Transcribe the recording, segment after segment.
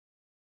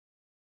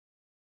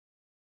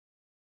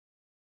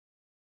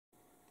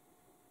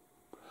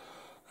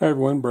Hi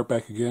everyone, Brett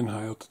back again,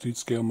 high altitude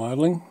scale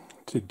modeling.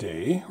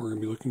 Today we're going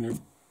to be looking at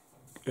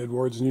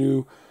Eduard's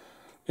new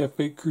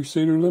F8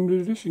 Crusader limited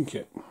edition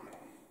kit.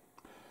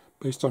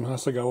 Based on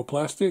Hasegawa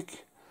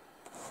plastic.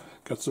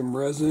 Got some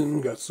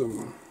resin, got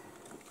some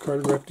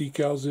cartograph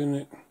decals in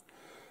it.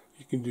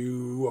 You can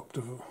do up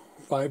to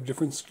 5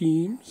 different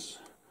schemes.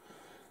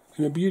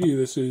 And the beauty of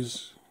this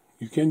is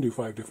you can do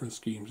 5 different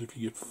schemes. If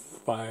you get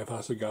 5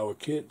 Hasegawa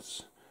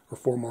kits, or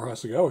 4 more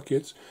Hasegawa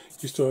kits,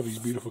 you still have these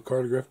beautiful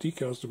cartograph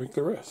decals to make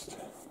the rest.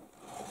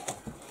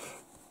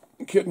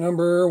 Kit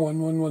number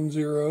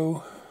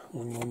 1110.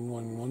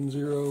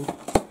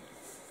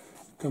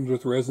 Comes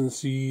with resin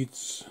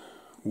seats,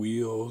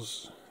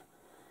 wheels,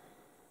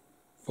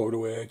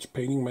 photo etch,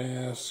 painting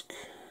mask,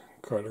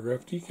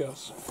 cartograph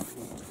decals.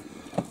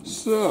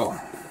 So,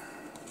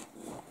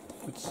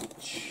 let's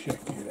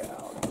check it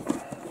out.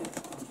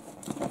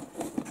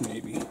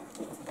 Maybe.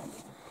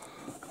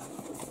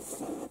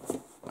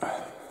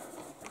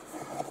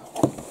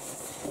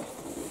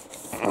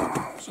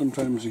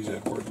 Sometimes these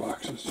Eduard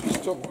boxes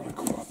just don't want to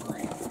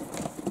cooperate.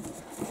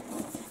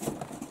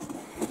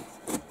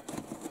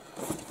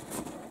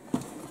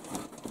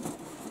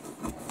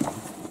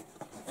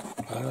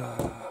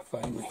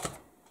 Finally.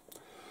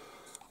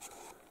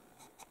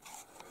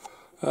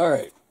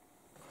 Alright.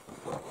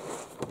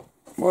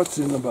 What's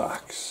in the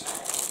box?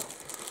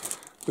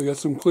 We got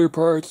some clear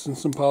parts and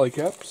some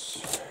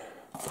polycaps.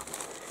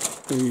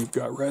 We've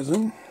got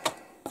resin.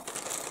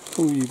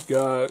 We've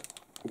got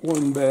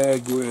one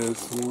bag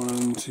with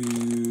 1,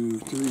 2,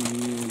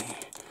 3,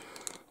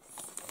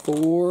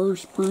 4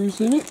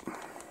 sprues in it.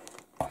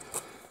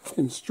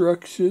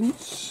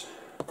 Instructions.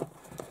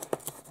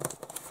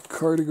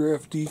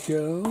 Cartograph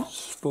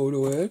decals,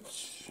 photo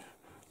etch,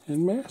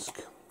 and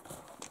mask.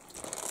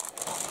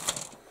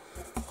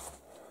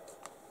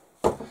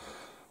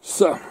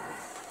 So,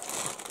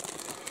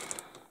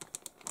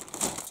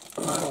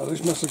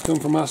 this must have come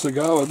from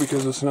Hasegawa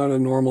because it's not a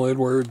normal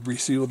Eduard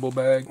resealable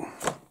bag.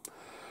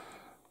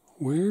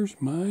 Where's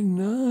my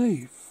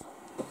knife?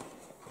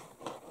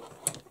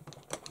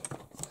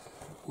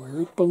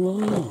 Where it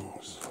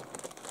belongs.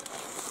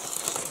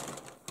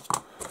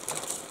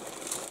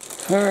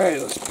 Alright,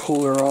 let's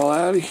pull her all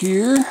out of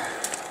here.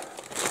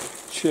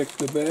 Check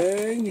the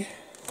bag.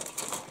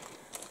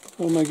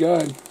 Oh my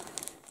god.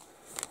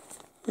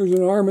 There's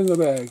an arm in the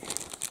bag.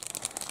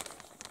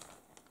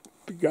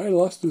 The guy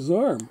lost his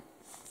arm.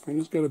 And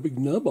it's got a big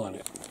nub on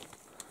it.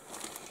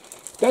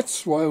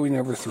 That's why we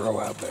never throw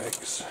out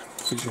bags.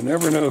 Because you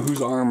never know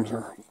whose arms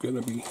are going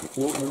to be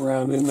floating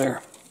around in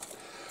there.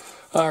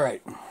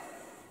 Alright.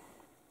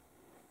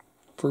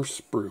 First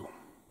sprue.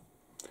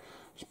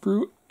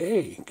 Sprue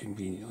A,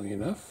 conveniently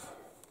enough,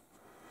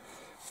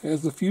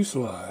 has the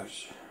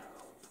fuselage.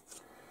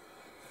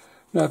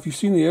 Now, if you've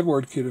seen the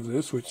Eduard kit of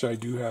this, which I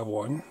do have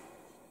 1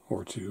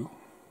 or 2,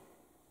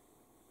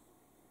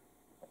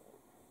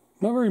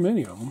 not very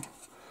many of them,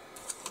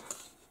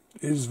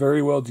 it is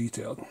very well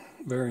detailed.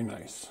 Very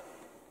nice.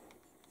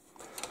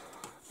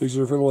 These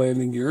are for the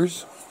landing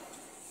gears,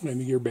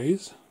 landing gear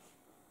bays.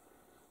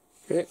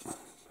 Okay,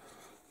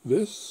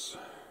 this,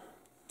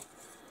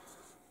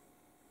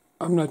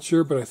 I'm not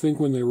sure, but I think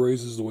when they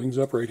raises the wings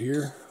up right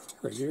here,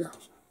 the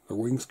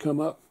wings come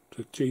up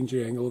to change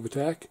the angle of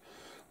attack.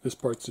 This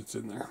part sits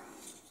in there.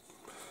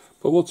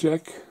 But we'll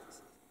check.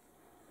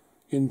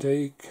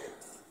 Intake,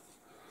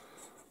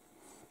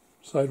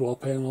 sidewall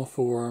panel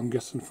for, I'm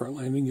guessing, front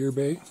landing gear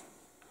bay.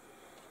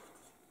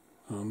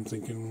 I'm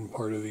thinking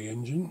part of the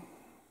engine.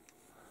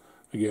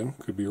 Again,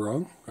 could be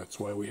wrong. That's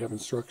why we have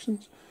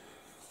instructions.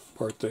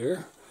 Part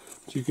there.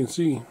 So you can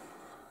see,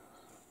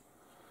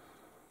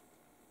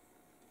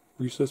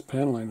 recessed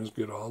paneling is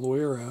good all the way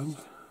around.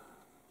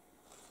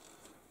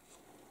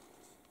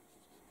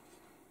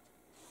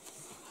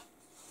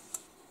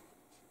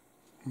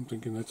 I'm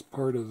thinking that's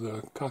part of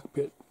the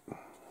cockpit.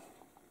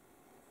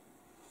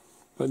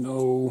 But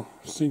no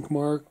sink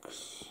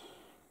marks.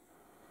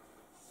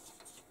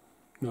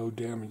 No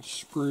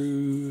damaged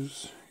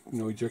sprues.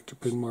 No ejector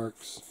pin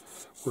marks.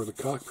 Where the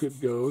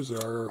cockpit goes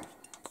are,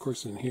 of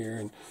course, in here.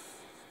 And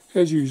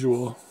as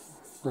usual,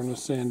 run a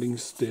sanding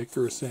stick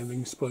or a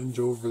sanding sponge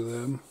over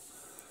them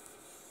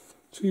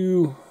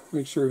to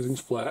make sure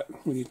everything's flat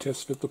when you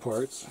test fit the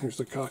parts. Here's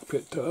the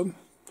cockpit tub.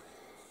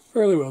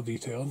 Fairly well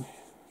detailed.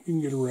 You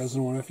can get a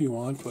resin one if you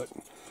want, but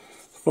the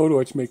photo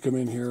etch may come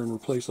in here and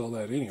replace all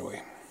that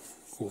anyway.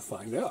 We'll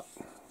find out.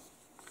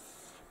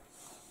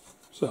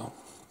 So,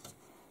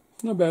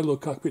 not a bad little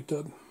cockpit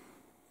tub.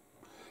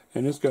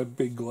 And it's got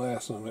big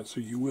glass on it, so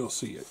you will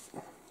see it.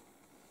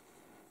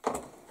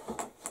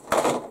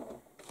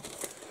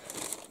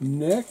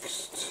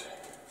 Next,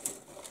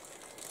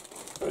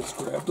 let's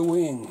grab the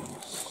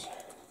wings.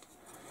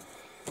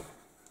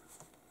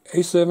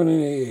 A7 and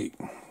A8.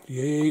 The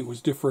A8 was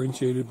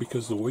differentiated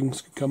because the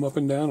wings could come up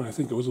and down. I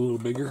think it was a little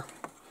bigger.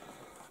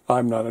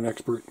 I'm not an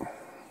expert,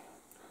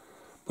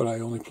 but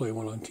I only play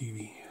one on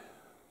TV.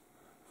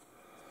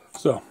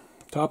 So,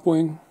 top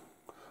wing,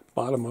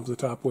 bottom of the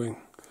top wing,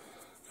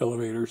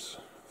 elevators.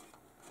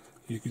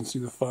 You can see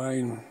the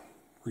fine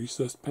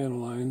recessed panel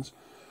lines.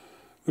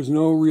 There's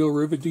no real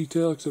rivet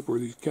detail except where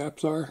these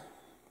caps are.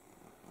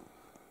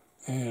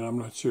 And I'm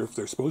not sure if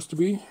they're supposed to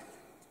be.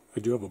 I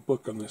do have a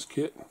book on this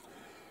kit.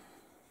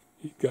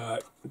 You've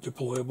got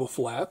deployable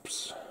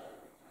flaps.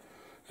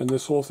 And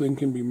this whole thing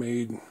can be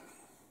made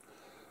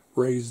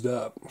raised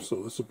up.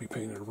 So this will be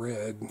painted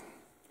red,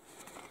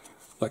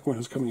 like when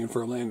it's coming in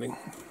for a landing.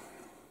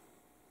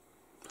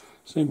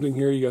 Same thing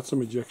here, you got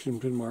some ejection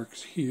pin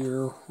marks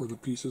here where the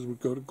pieces would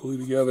go to glue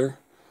together.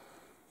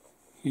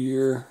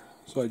 Here,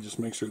 so I just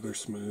make sure they're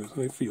smooth.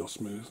 They feel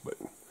smooth, but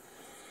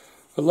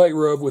a light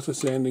rub with a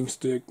sanding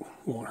stick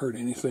won't hurt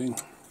anything.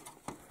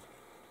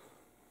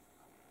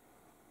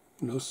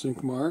 No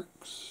sink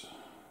marks.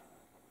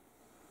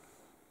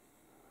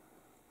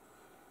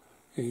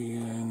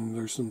 And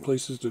there's some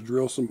places to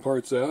drill some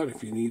parts out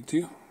if you need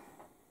to,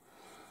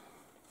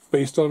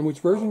 based on which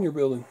version you're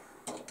building.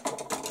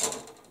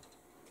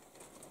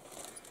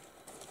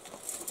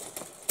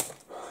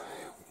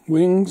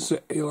 Wings,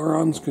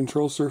 ailerons,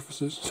 control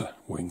surfaces.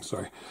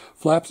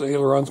 Flaps,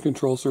 ailerons,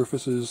 control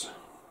surfaces.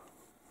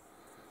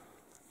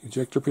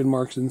 Ejector pin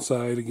marks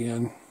inside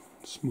again.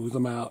 Smooth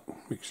them out.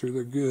 Make sure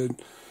they're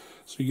good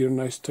so you get a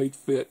nice tight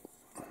fit.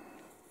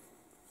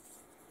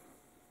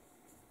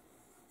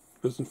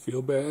 Doesn't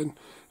feel bad.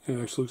 And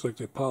it actually looks like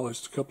they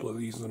polished a couple of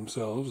these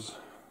themselves.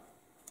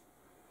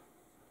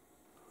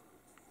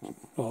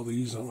 All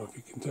these, I don't know if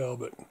you can tell,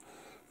 but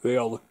they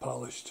all look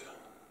polished.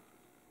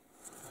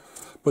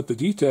 But the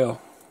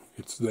detail,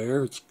 it's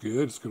there, it's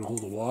good, it's going to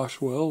hold a wash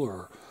well,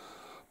 or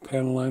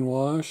panel line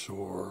wash,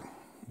 or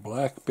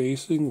black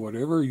basing,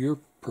 whatever your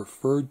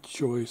preferred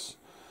choice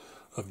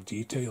of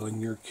detailing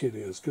your kit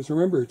is. Because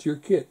remember, it's your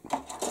kit.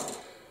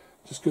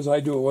 Just because I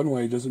do it one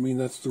way doesn't mean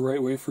that's the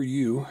right way for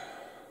you.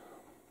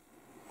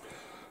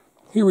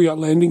 Here we got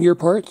landing gear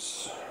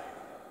parts,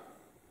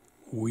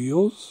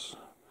 wheels.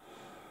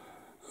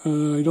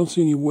 I don't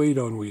see any weight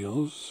on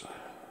wheels.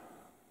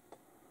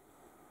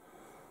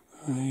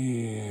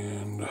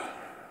 And there's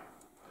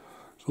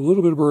a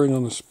little bit of burring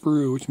on the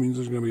sprue, which means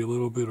there's going to be a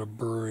little bit of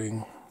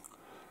burring.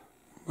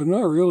 But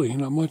not really,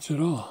 not much at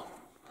all.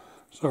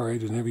 Sorry, I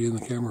didn't have you in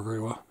the camera very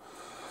well.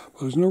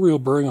 But there's no real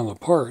burring on the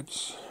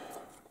parts.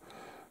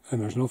 And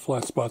there's no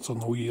flat spots on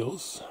the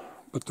wheels.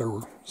 But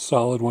they're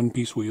solid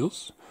one-piece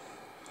wheels.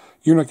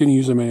 You're not going to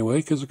use them anyway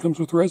because it comes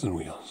with resin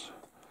wheels.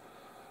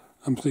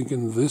 I'm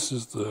thinking this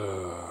is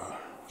the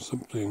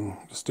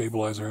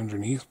stabilizer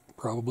underneath,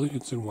 probably.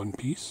 It's in one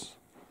piece.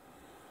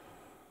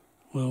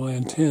 Little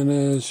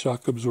antennas,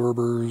 shock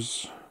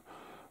absorbers.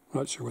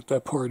 Not sure what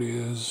that part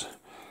is.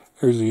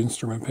 There's the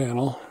instrument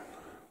panel,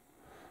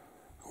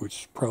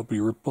 which probably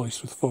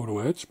replaced with photo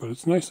etch, but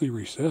it's nicely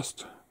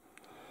recessed.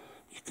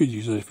 You could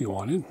use it if you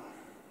wanted.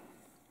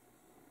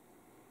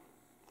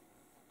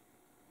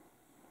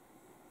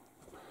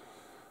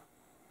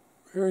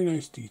 Very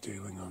nice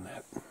detailing on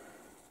that.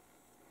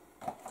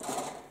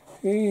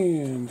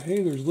 And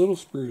hey, there's little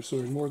sprues, so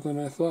there's more than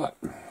I thought.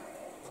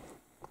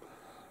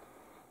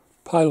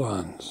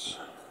 Pylons,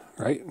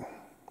 right?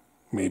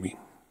 Maybe.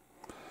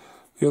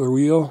 The other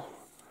wheel,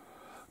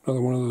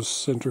 another one of those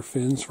center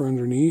fins for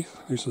underneath.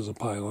 This is a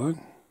pylon.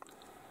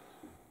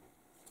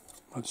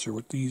 Not sure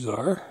what these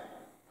are,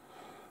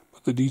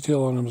 but the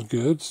detail on them is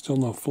good. Still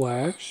no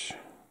flash.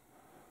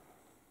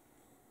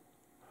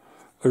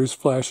 There's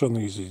flash on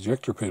these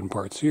ejector pin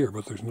parts here,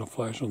 but there's no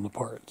flash on the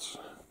parts.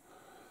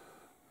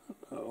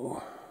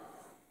 Oh,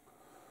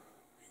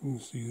 you can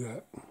see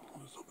that.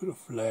 There's a little bit of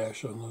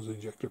flash on those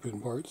ejector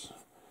pin parts.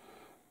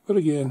 But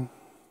again,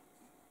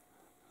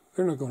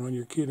 they're not going on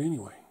your kit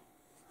anyway.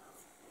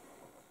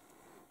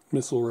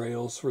 Missile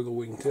rails for the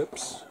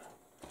wingtips.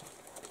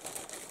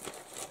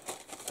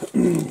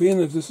 Being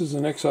that this is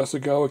an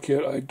ex-Hasegawa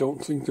kit, I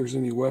don't think there's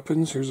any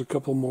weapons. Here's a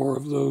couple more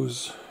of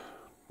those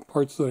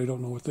parts that I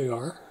don't know what they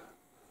are.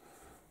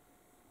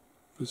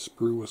 This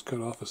sprue was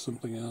cut off of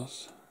something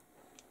else.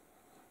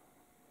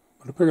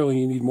 But apparently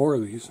you need more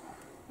of these.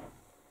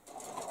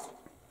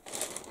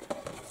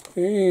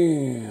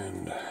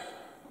 And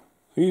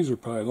these are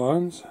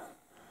pylons.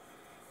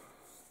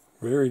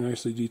 Very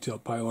nicely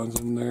detailed pylons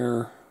in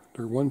there.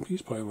 They're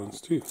one-piece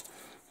pylons too. You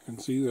can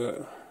see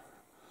that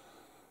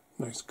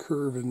nice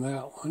curve in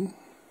that one.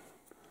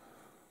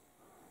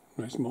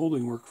 Nice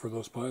molding work for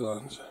those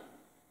pylons.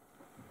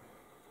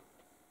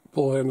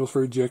 Pull handles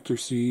for ejector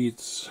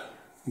seats.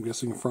 I'm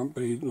guessing front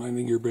bay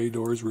landing gear bay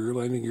doors, rear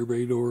landing gear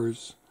bay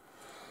doors.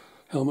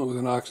 Helmet with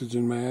an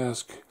oxygen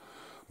mask.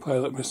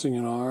 Pilot missing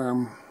an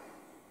arm.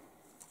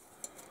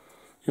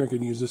 You're not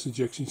going to use this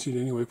ejection seat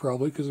anyway,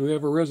 probably, because we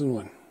have a resin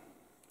one.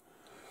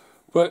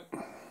 But,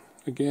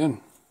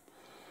 again,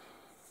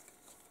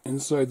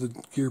 inside the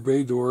gear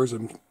bay doors,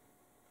 and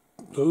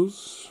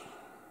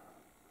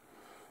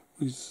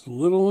these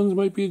little ones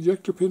might be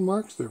ejector pin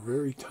marks. They're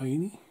very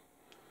tiny.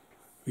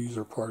 These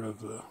are part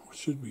of the,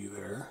 should be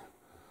there.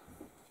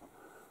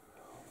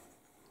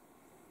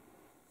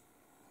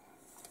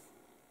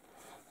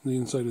 The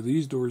inside of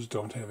these doors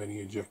don't have any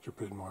ejector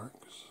pin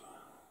marks.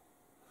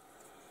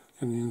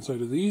 And the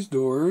inside of these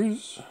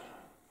doors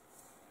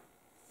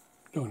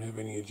Don't have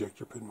any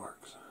ejector pin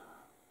marks.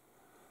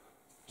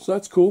 So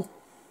that's cool.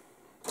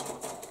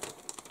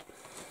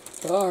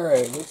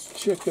 Alright, let's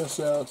check us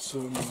out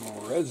some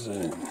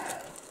resin.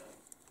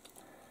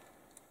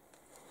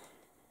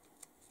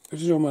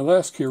 As you know, in my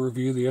last kit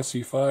review, the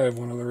SE5,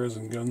 one of the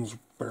resin guns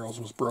barrels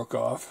was broke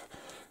off.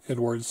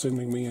 Eduard's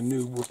sending me a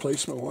new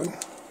replacement one.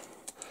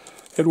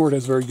 Eduard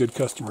has very good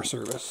customer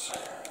service.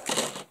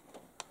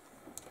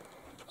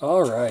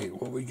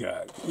 Alright, what we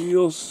got?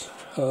 Wheels,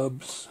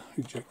 hubs,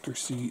 ejector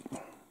seat.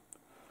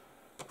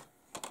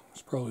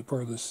 It's probably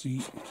part of the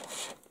seat.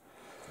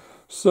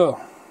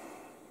 So,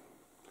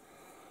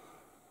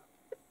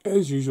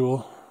 as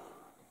usual,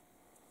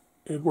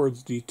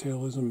 Eduard's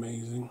detail is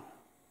amazing.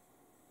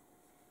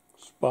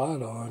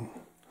 Spot on.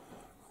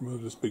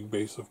 Remove this big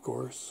base, of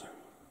course.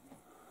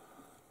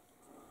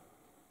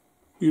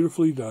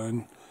 Beautifully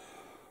done.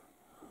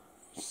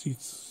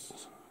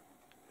 Seats,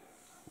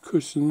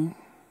 cushion,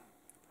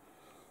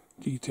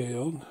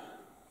 detailed.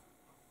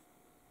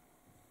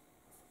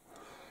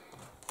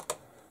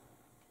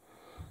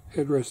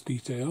 Headrest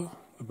detail,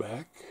 the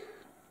back.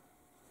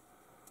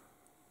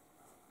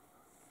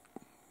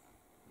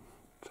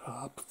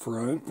 Top,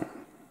 front.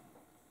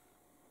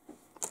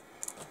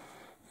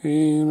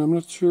 And I'm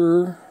not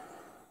sure,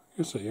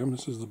 yes I am,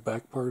 this is the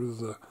back part of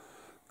the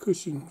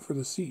cushion for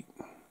the seat.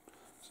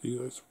 See,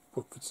 that's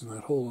what fits in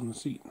that hole in the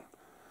seat.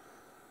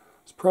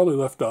 It's probably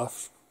left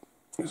off,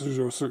 because there's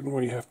a certain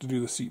way you have to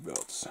do the seat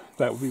belts.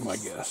 That would be my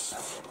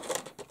guess.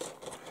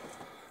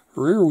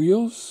 Rear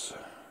wheels.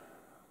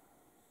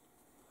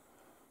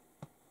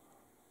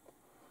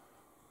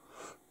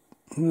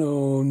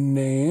 No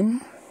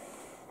name.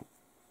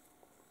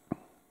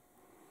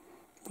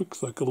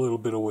 Looks like a little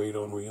bit of weight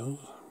on wheels.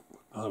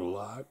 Not a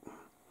lot.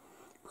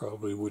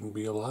 Probably wouldn't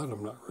be a lot,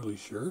 I'm not really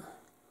sure.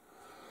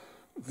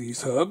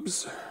 These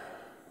hubs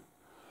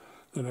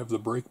that have the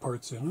brake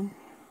parts in them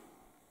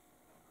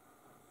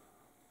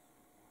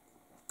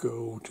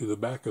go to the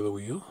back of the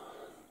wheel.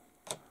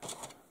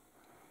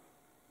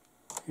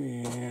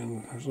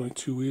 And there's only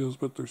 2 wheels,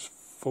 but there's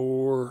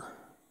 4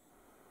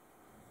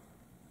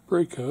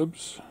 brake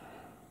hubs.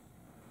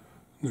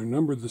 They're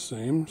numbered the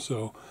same,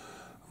 so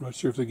I'm not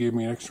sure if they gave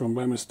me an extra one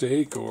by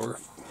mistake or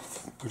if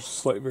there's a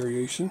slight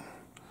variation.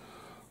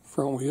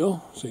 Front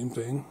wheel, same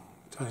thing.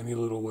 Tiny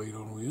little weight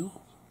on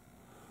wheel.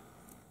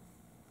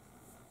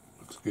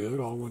 Looks good,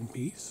 all one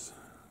piece.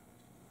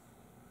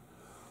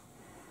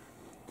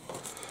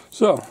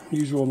 So,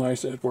 usual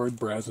nice Eduard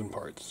Brazen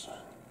parts.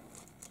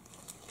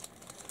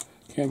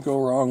 Can't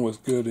go wrong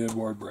with good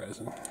Eduard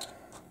Brazen.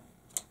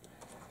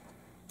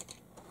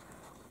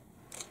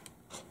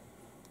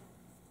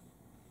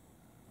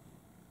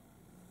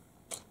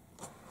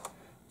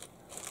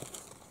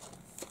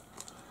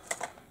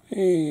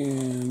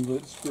 And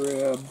let's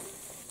grab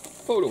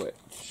photo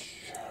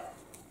etch.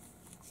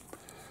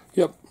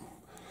 Yep,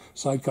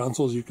 side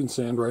consoles you can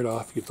sand right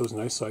off. You get those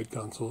nice side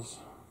consoles.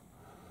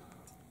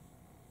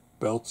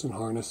 Belts and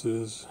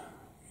harnesses,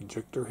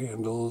 ejector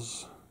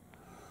handles,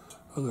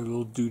 other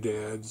little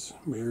doodads,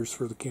 mirrors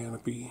for the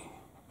canopy.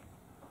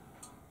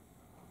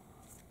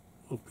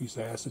 Little piece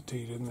of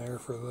acetate in there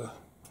for the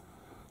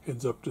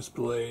heads-up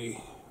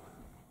display.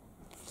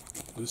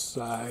 This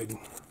side.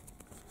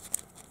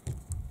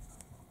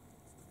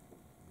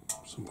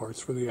 Some parts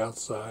for the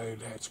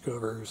outside, hatch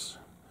covers.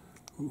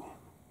 Ooh.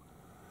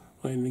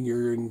 Landing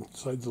gear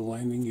inside the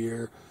landing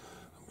gear.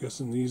 I'm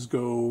guessing these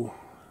go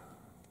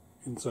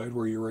inside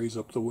where you raise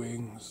up the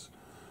wings.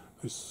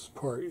 This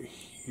part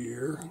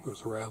here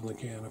goes around the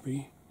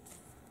canopy.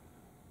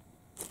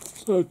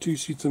 So 2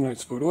 sheets of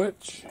nice photo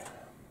etch.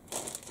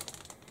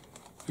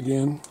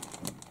 Again,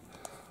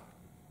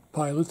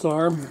 pilot's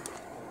arm.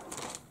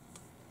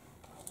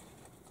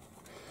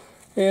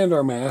 And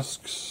our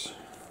masks.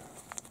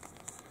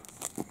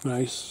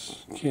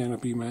 Nice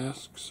canopy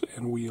masks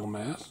and wheel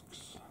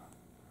masks.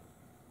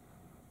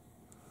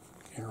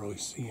 Can't really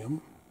see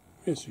them.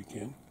 Yes, you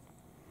can.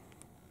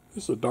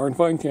 This is a darn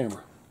fine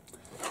camera.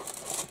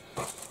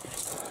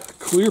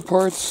 Clear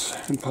parts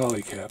and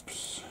poly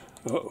caps.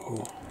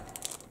 Uh-oh.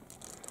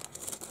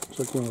 Looks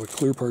like one of the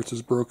clear parts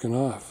is broken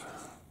off.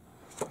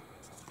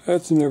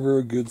 That's never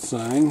a good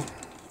sign.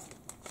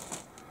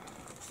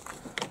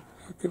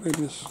 How could I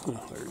miss?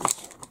 Oh, there it is.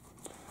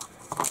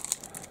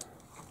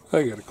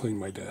 I gotta clean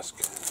my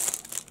desk.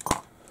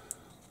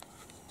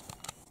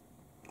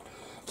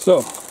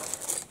 So,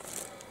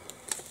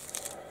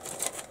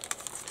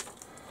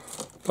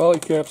 poly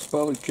caps,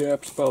 poly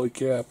caps, poly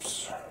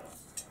caps.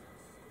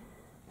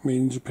 Made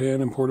in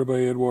Japan, imported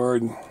by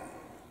Eduard,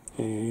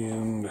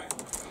 and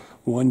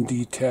 1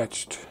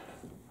 detached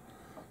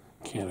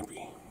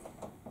canopy.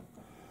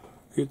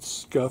 It's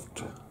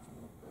scuffed,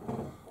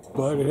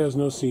 but it has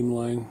no seam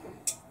line,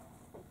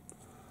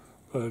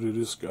 but it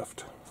is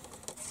scuffed.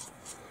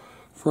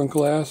 Front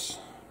glass,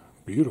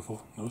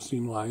 beautiful, no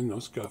seam line, no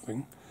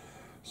scuffing.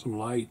 Some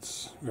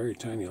lights, very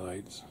tiny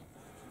lights.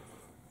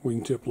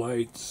 Wingtip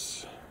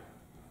lights,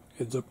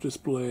 heads-up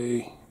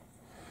display.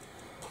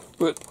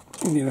 But,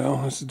 you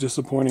know, that's a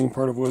disappointing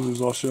part of what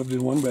was all shoved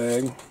in one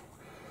bag.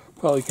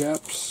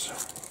 polycaps,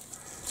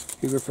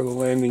 either for the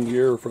landing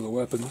gear or for the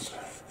weapons.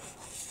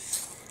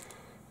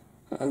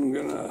 I'm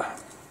gonna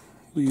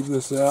leave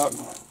this out,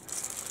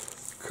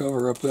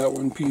 cover up that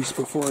one piece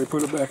before I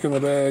put it back in the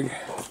bag.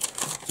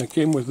 I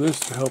came with this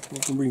to help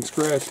from being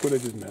scratched, but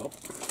it didn't help.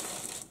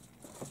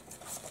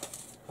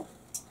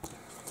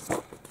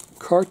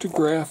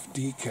 Cartograph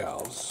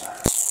decals.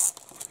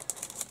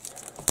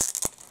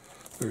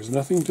 There's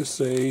nothing to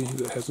say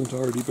that hasn't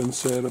already been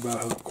said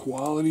about the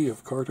quality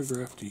of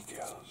cartograph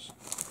decals.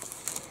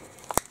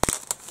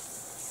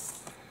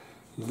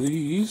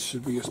 These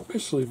should be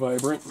especially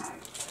vibrant.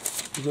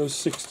 Those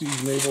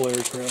 60s naval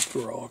aircraft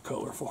were all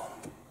colorful.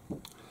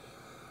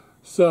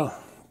 So,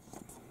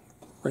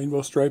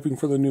 rainbow striping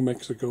for the New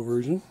Mexico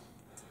version.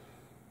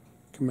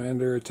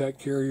 Commander Attack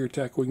Carrier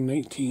Attack Wing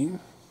 19.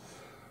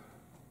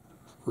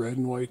 Red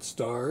and white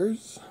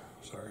stars.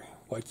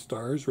 White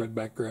stars, red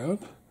background.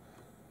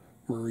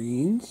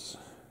 Marines.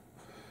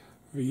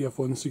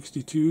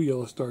 VF-162,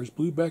 yellow stars,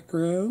 blue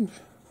background.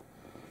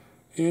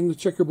 And the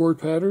checkerboard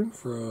pattern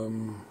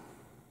from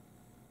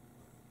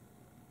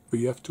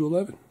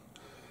VF-211.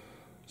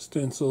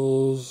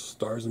 Stencils,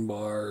 stars and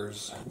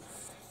bars.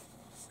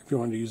 If you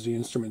want to use the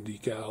instrument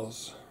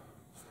decals.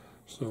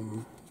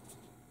 Some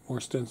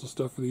more stencil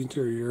stuff for the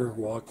interior,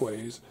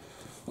 walkways.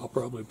 I'll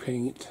probably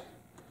paint.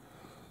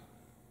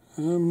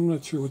 I'm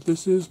not sure what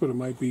this is, but it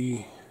might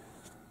be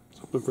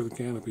something for the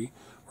canopy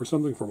or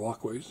something for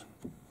walkways.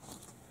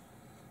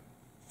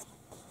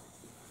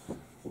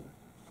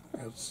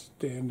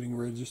 Outstanding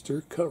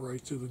register, cut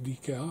right to the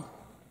decal.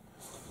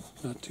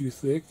 Not too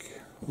thick,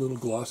 a little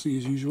glossy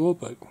as usual,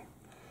 but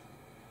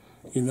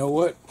you know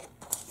what?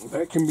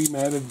 That can be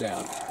matted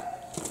down.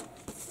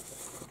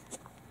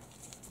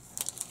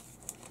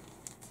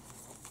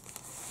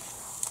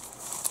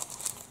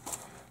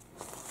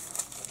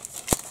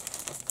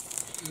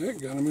 That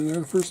got them in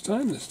there the first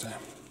time this time.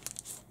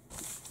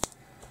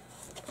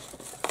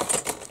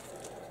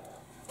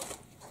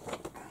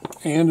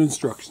 And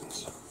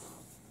instructions.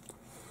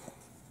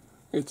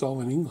 It's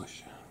all in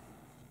English.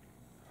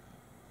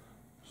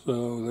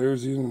 So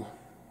there's the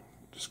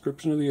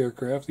description of the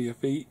aircraft, the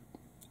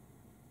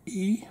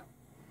F-8E.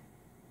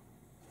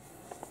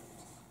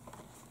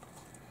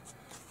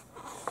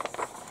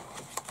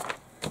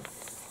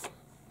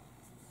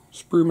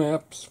 Sprue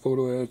maps,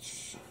 photo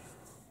etch,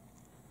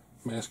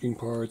 masking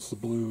parts, the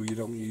blue you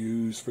don't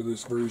use for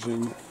this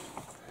version.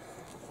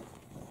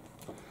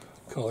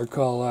 Color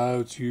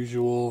callouts,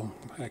 usual,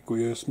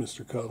 aqueous,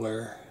 Mr.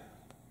 Color.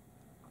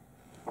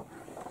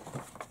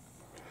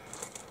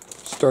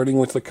 Starting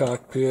with the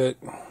cockpit.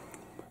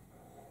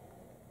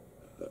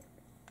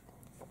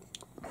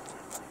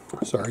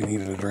 Sorry,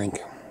 needed a drink.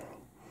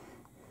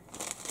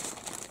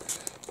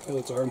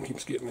 Pilot's arm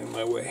keeps getting in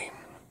my way.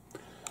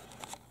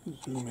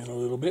 Zoom in a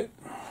little bit.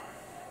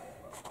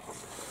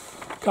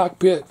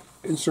 Cockpit,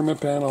 instrument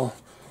panel.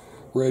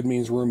 Red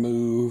means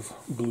remove,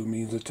 blue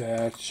means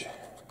attach.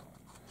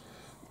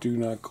 Do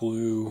not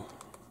glue.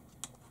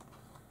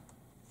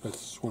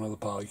 That's one of the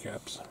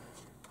polycaps.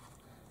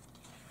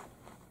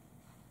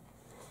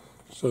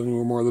 So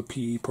where more of the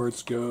PE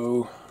parts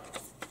go.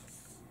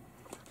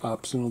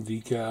 Optional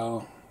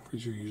decal,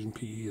 because you're using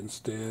PE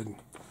instead.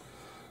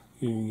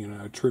 You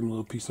know, trim a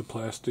little piece of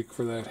plastic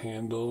for that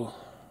handle.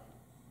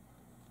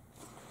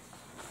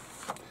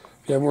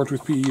 If you haven't worked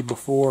with PE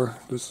before,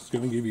 this is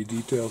going to give you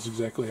details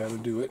exactly how to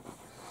do it.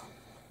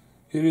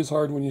 It is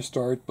hard when you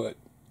start, but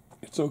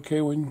it's okay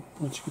once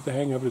you get the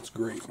hang of it. It's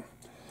great.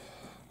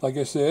 Like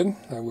I said,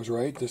 I was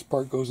right. This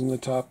part goes in the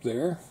top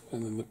there,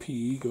 and then the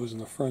PE goes in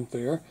the front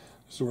there.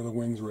 This is where the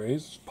wings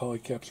raise.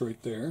 Polycaps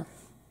right there.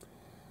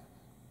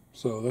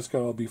 So that's got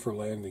to all be for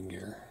landing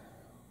gear,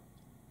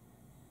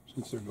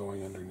 since they're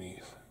going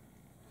underneath.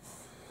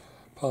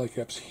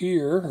 Polycaps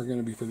here are going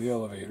to be for the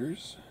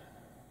elevators,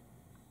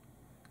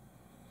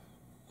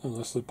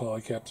 unless the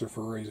polycaps are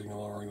for raising and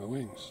lowering the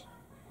wings.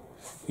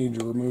 Need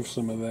to remove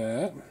some of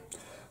that.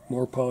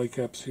 More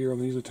polycaps here on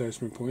these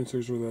attachment points.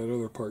 There's where that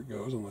other part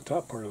goes, on the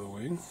top part of the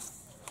wing.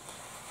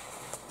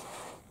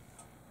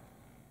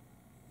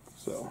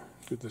 So,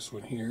 get this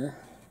one here.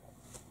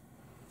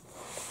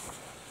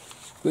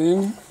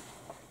 Then,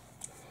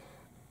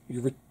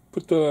 you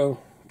put the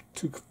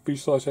two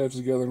fuselage halves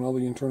together and all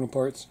the internal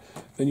parts.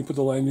 Then you put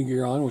the landing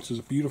gear on, which is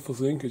a beautiful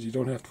thing because you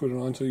don't have to put it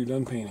on until you're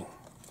done painting.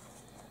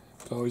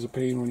 It's always a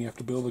pain when you have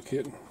to build a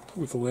kit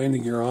with the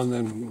landing gear on,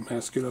 then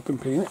mask it up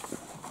and paint it.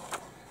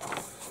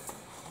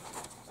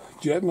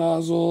 Jet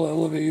nozzle,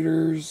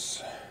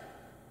 elevators,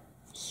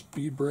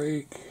 speed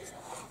brake,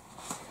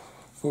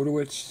 photo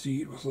etch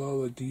seat with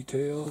all the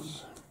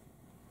details.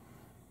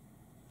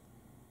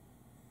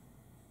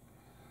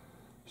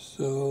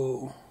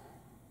 So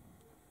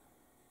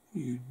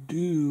you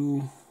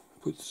do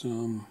put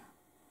some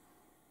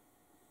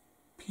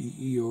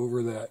PE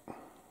over that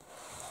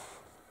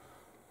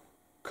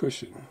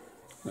cushion.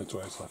 That's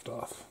why it's left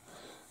off.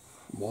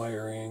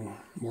 Wiring,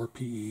 more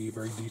PE,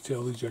 very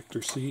detailed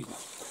ejector seat.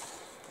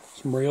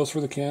 Some rails for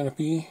the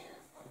canopy,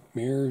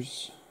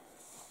 mirrors,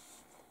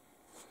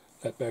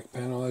 That back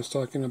panel I was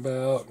talking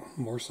about,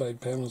 more side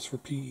panels for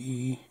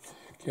PE,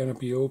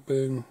 canopy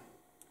open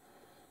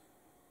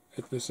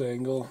at this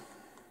angle,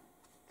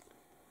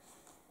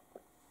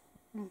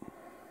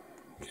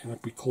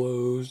 canopy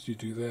closed, you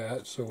do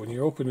that. So when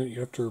you open it, you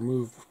have to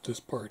remove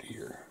this part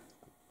here.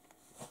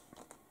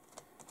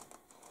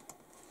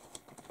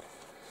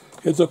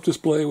 Heads-up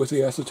display with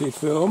the acetate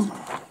film,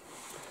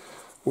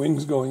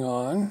 wings going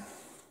on,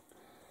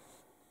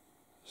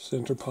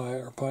 center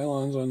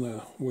pylons on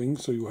the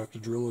wings, so you have to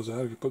drill those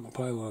out if you put the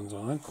pylons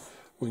on.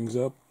 Wings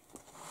up,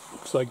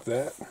 looks like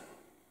that.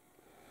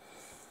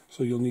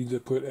 So you'll need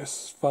to put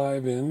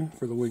S5 in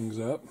for the wings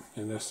up,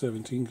 and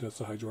S17 because that's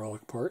the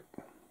hydraulic part.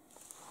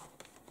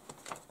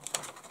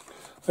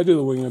 I do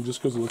the wing up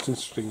just because it looks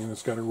interesting and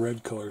it's got a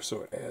red color,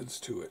 so it adds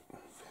to it.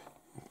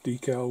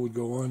 Decal would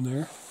go on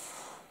there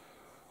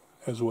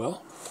as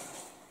well.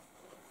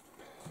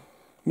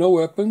 No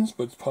weapons,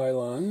 but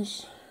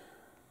pylons.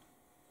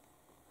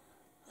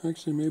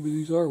 Actually, maybe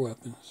these are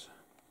weapons.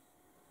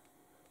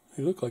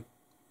 They look like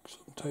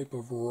some type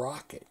of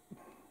rocket.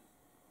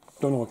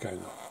 Don't know what kind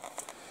though.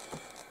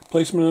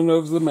 Placement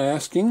of the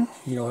masking.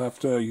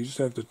 You just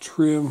have to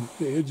trim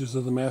the edges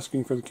of the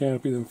masking for the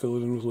canopy, then fill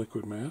it in with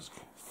liquid mask.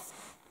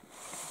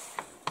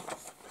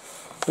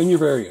 Then your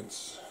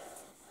variants.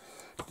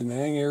 Da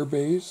Nang air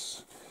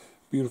base.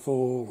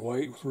 Beautiful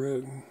white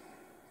with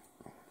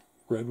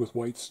red with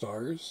white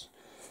stars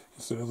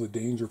instead of the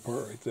danger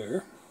part right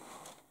there.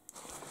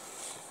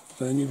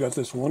 Then you got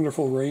this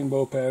wonderful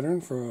rainbow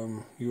pattern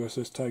from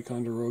USS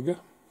Ticonderoga.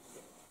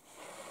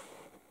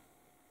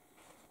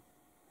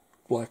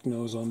 Black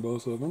nose on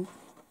both of them.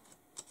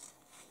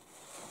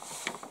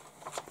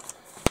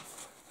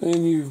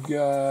 Then you've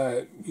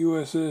got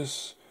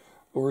USS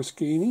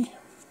Oriskany.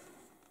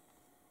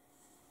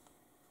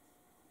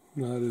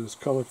 Not as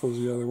colorful as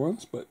the other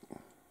ones, but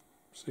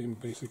same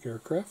basic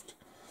aircraft.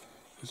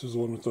 This is the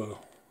one with the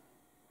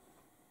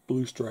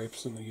blue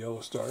stripes and the yellow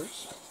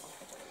stars.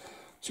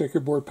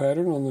 Checkerboard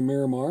pattern on the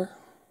Miramar.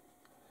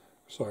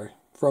 Sorry,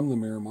 from the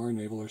Miramar,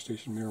 Naval Air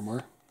Station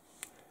Miramar.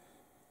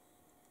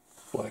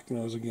 Black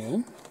nose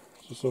again.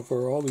 So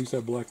far all these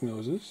have black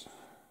noses.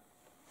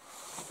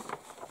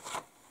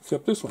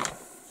 Except this one.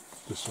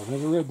 This one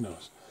has a red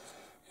nose.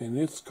 And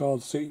it's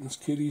called Satan's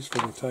Kitties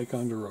from the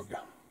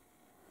Ticonderoga.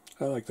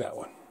 I like that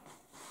one.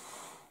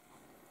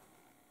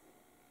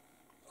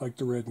 I like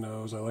the red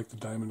nose. I like the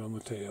diamond on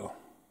the tail.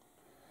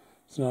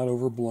 It's not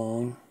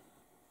overblown.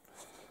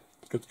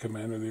 It's got the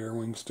Commander of the Air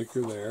Wing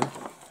sticker there.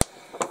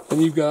 Then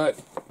you've got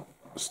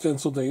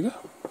stencil data.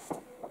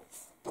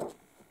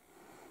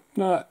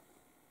 Not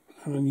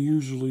an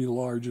unusually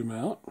large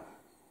amount,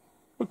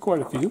 but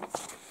quite a few.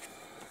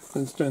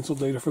 Then stencil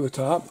data for the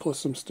top, plus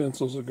some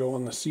stencils that go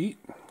on the seat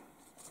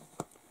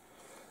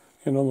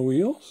and on the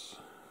wheels.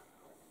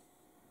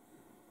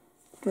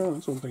 Oh,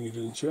 that's one thing you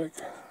didn't check.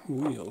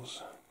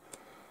 Wheels.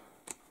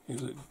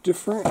 Is it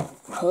different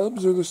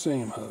hubs or the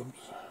same hubs?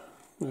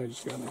 I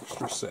just got an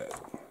extra set.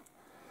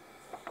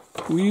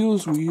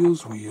 Wheels,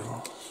 wheels,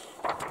 wheels.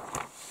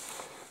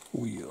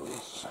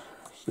 Wheels.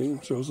 See,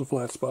 shows a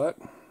flat spot.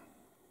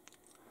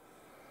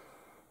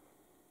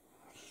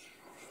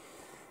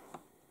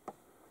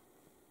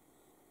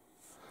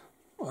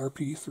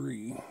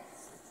 RP3.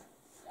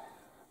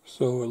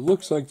 So it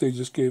looks like they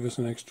just gave us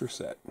an extra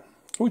set,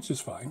 which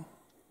is fine.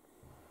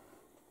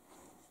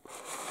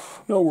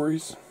 No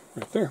worries,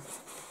 right there.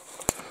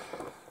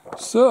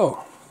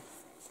 So,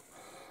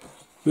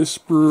 this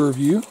Sprue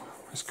review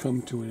has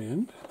come to an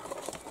end.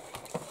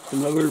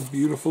 Another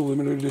beautiful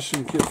limited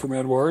edition kit from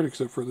Eduard,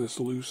 except for this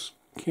loose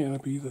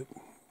canopy that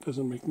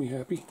doesn't make me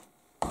happy.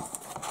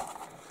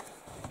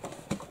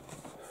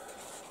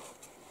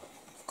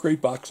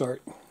 Great box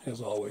art,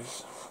 as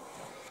always.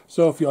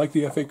 So, if you like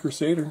the F8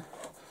 Crusader,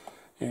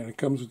 and it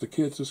comes with the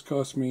kits, this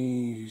cost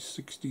me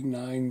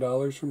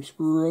 $69 from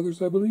Sprue or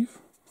others, I believe.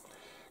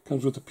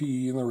 Comes with the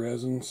PE and the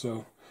resin,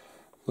 so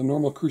the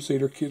normal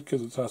Crusader kit,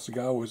 because it's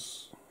Hasegawa,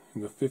 was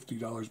in the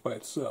 $50 by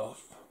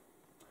itself.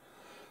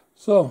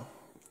 So,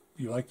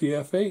 if you like the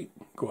F8,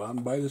 go out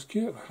and buy this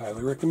kit. I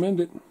highly recommend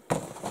it.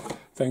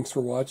 Thanks for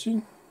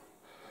watching,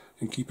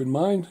 and keep in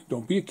mind,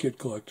 don't be a kit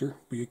collector,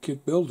 be a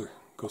kit builder.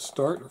 Go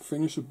start or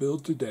finish a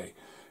build today.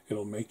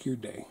 It'll make your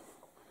day.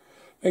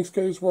 Thanks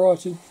guys for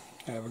watching.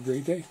 Have a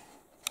great day.